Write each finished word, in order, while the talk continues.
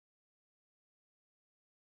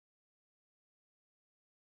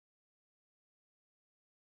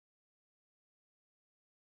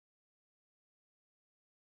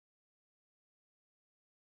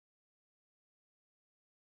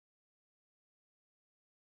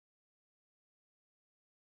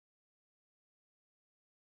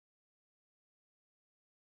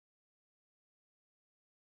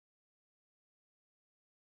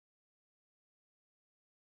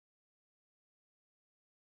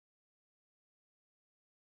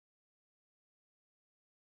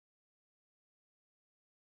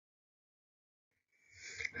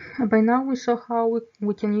By now we saw how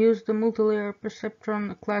we can use the multi-layer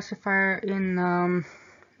perceptron classifier in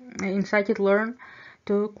scikit-learn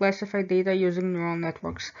to classify data using neural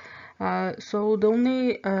networks. So the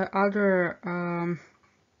only other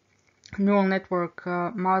neural network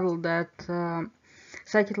model that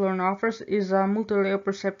scikit-learn offers is a multi-layer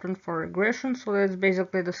perceptron for regression. So that's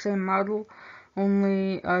basically the same model,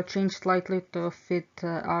 only changed slightly to fit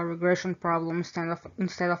a regression problem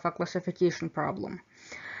instead of a classification problem.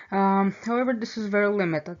 However, this is very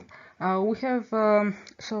limited. We have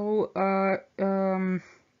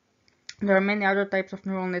there are many other types of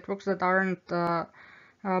neural networks that aren't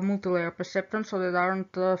multi-layer perceptrons, so that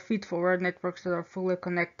aren't feed-forward networks that are fully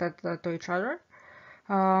connected to each other.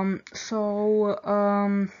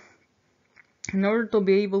 In order to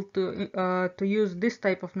be able to use this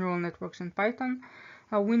type of neural networks in Python,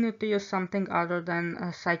 we need to use something other than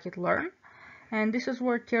scikit-learn. And this is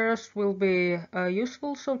where Keras will be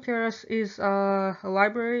useful. So Keras is a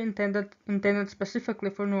library intended specifically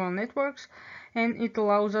for neural networks, and it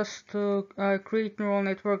allows us to create neural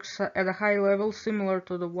networks at a high level similar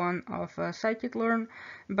to the one of scikit-learn,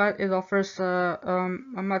 but it offers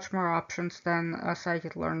much more options than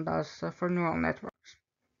scikit-learn does for neural networks.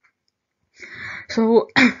 So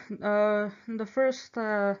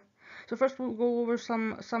first we'll go over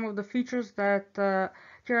some of the features that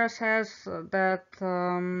Keras has that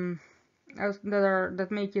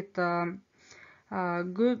make it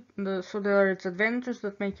good. So there are its advantages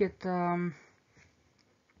that make it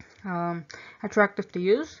attractive to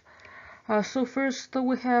use. So first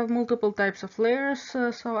we have multiple types of layers.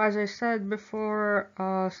 So as I said before,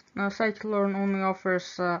 scikit-learn only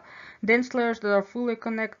offers dense layers that are fully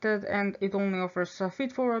connected, and it only offers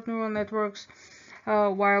feed-forward neural networks,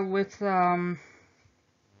 while with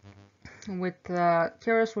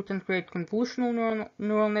Keras we can create convolutional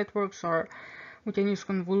neural networks, or we can use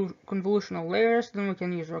convolutional layers, then we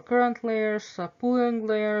can use recurrent layers, pooling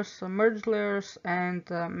layers, merged layers, and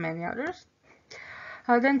many others.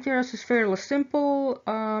 Then Keras is fairly simple,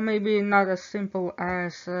 maybe not as simple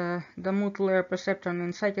as the multi-layer perceptron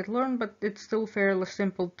in scikit-learn, but it's still fairly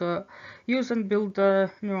simple to use and build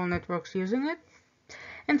neural networks using it.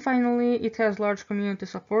 And finally, it has large community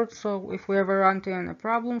support, so if we ever run into any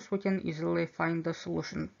problems, we can easily find the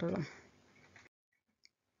solution to them.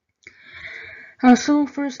 So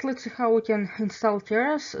first, let's see how we can install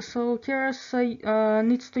Keras. So Keras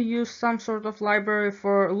needs to use some sort of library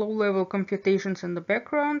for low-level computations in the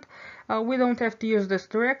background. We don't have to use this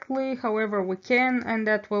directly, however we can, and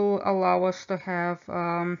that will allow us to have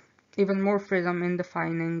even more freedom in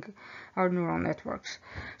defining our neural networks.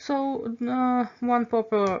 So one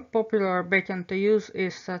popular backend to use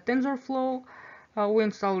is TensorFlow. We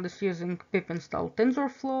install this using pip install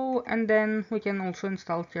TensorFlow, and then we can also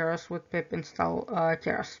install Keras with pip install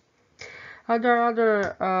Keras. There are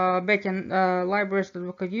other backend libraries that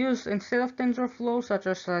we could use instead of TensorFlow, such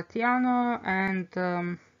as Tiano and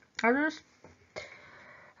others.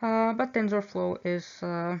 But TensorFlow is,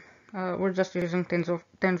 we're just using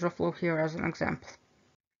TensorFlow here as an example.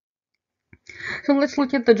 So let's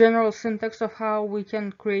look at the general syntax of how we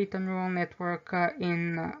can create a neural network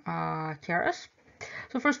in Keras.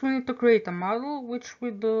 So first we need to create a model, which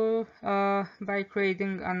we do by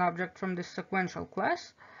creating an object from this sequential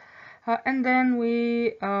class. And then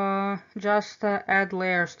we just add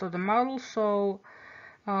layers to the model. So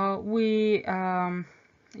we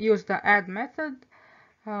use the add method.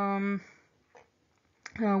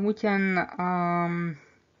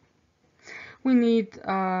 We need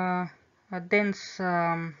a dense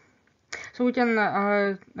so we can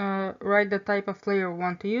write the type of layer we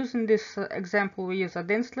want to use. In this example, we use a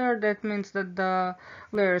dense layer. That means that the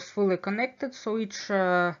layer is fully connected, so each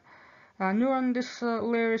neuron in this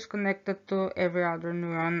layer is connected to every other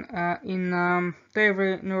neuron to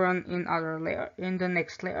every neuron in other layer, in the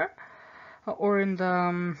next layer, or in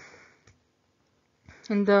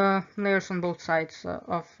the layers on both sides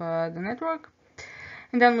of the network.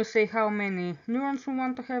 And then we say how many neurons we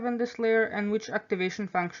want to have in this layer and which activation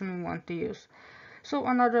function we want to use. So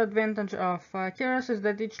another advantage of Keras is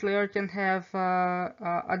that each layer can have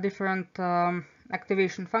a different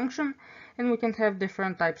activation function, and we can have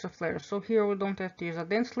different types of layers. So here we don't have to use a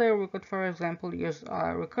dense layer. We could, for example, use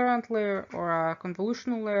a recurrent layer or a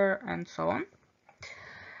convolutional layer, and so on.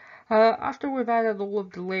 After we've added all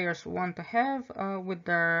of the layers we want to have with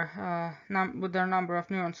their number of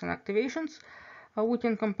neurons and activations, we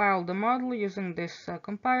can compile the model using this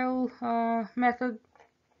compile method,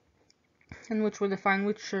 in which we define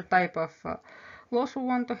which type of loss we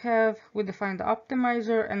want to have, we define the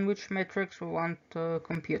optimizer, and which metrics we want to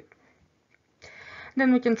compute.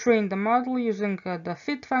 Then we can train the model using the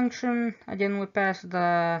fit function. Again, we pass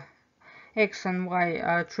the x and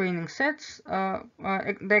y training sets,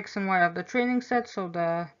 the x and y of the training set, so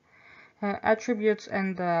the attributes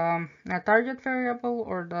and the target variable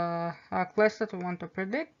or the class that we want to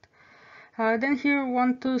predict. Then here we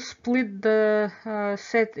want to split the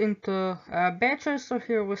set into batches. So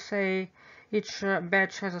here we say each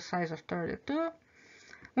batch has a size of 32.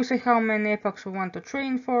 We say how many epochs we want to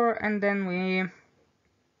train for, and then we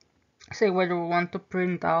say whether we want to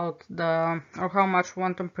print out or how much we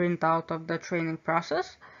want to print out of the training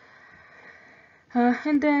process.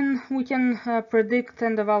 And then we can predict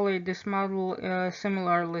and evaluate this model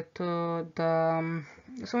similarly to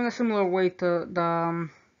so in a similar way to the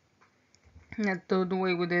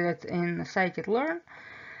way we did it in scikit-learn.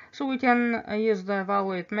 So we can use the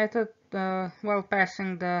evaluate method while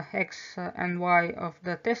passing the x and y of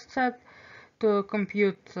the test set to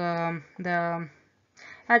compute the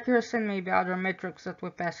accuracy and maybe other metrics that we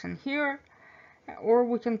pass in here. Or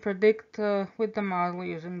we can predict with the model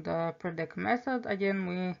using the predict method. Again,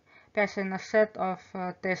 we pass in a set of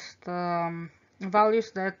test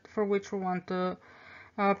values for which we want to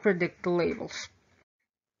predict the labels.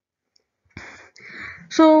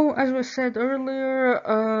 So, as we said earlier,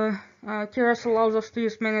 Keras allows us to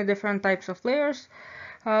use many different types of layers.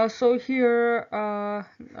 So here on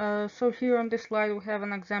this slide, we have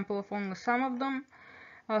an example of only some of them.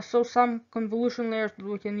 So some convolution layers that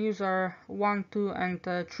we can use are 1, 2, and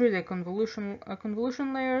 3D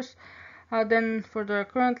convolution layers. Then for the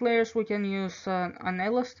current layers, we can use an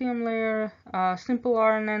LSTM layer, a simple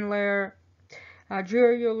RNN layer, a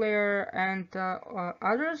GRU layer, and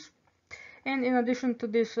others. And in addition to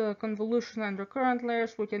this convolution and recurrent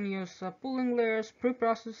layers, we can use pooling layers,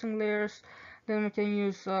 pre-processing layers. Then we can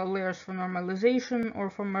use layers for normalization or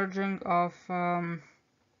for merging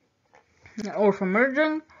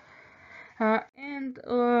and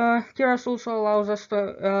Keras also allows us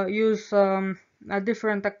to use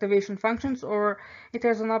different activation functions, or it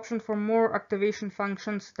has an option for more activation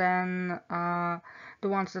functions than the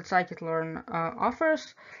ones that scikit-learn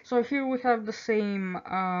offers. So here we have the same,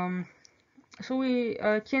 so we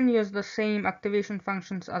can use the same activation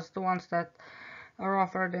functions as the ones that are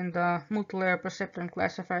offered in the multi-layer perceptor and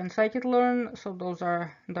classifier in scikit-learn. So those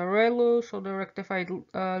are the ReLU, so the rectified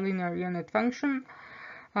linear unit function,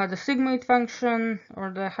 the sigmoid function,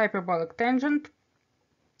 or the hyperbolic tangent.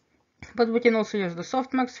 But we can also use the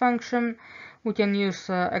softmax function, we can use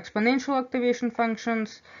exponential activation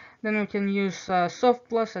functions, then we can use soft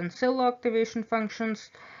plus and cello activation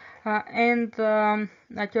functions, and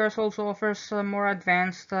Keras also offers more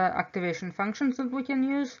advanced activation functions that we can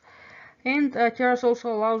use. And Keras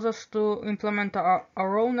also allows us to implement our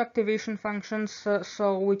own activation functions,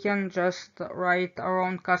 so we can just write our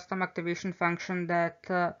own custom activation function that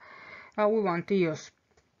we want to use.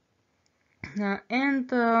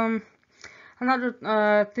 Another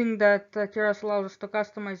thing that Keras allows us to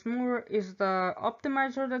customize more is the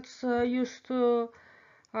optimizer that's used to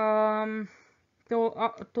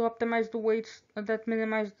optimize the weights that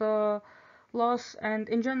minimize the loss. And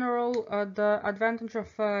in general, the advantage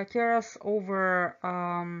of Keras over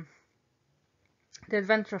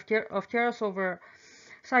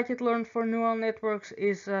scikit-learn for neural networks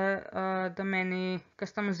is the many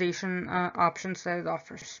customization options that it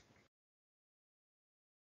offers.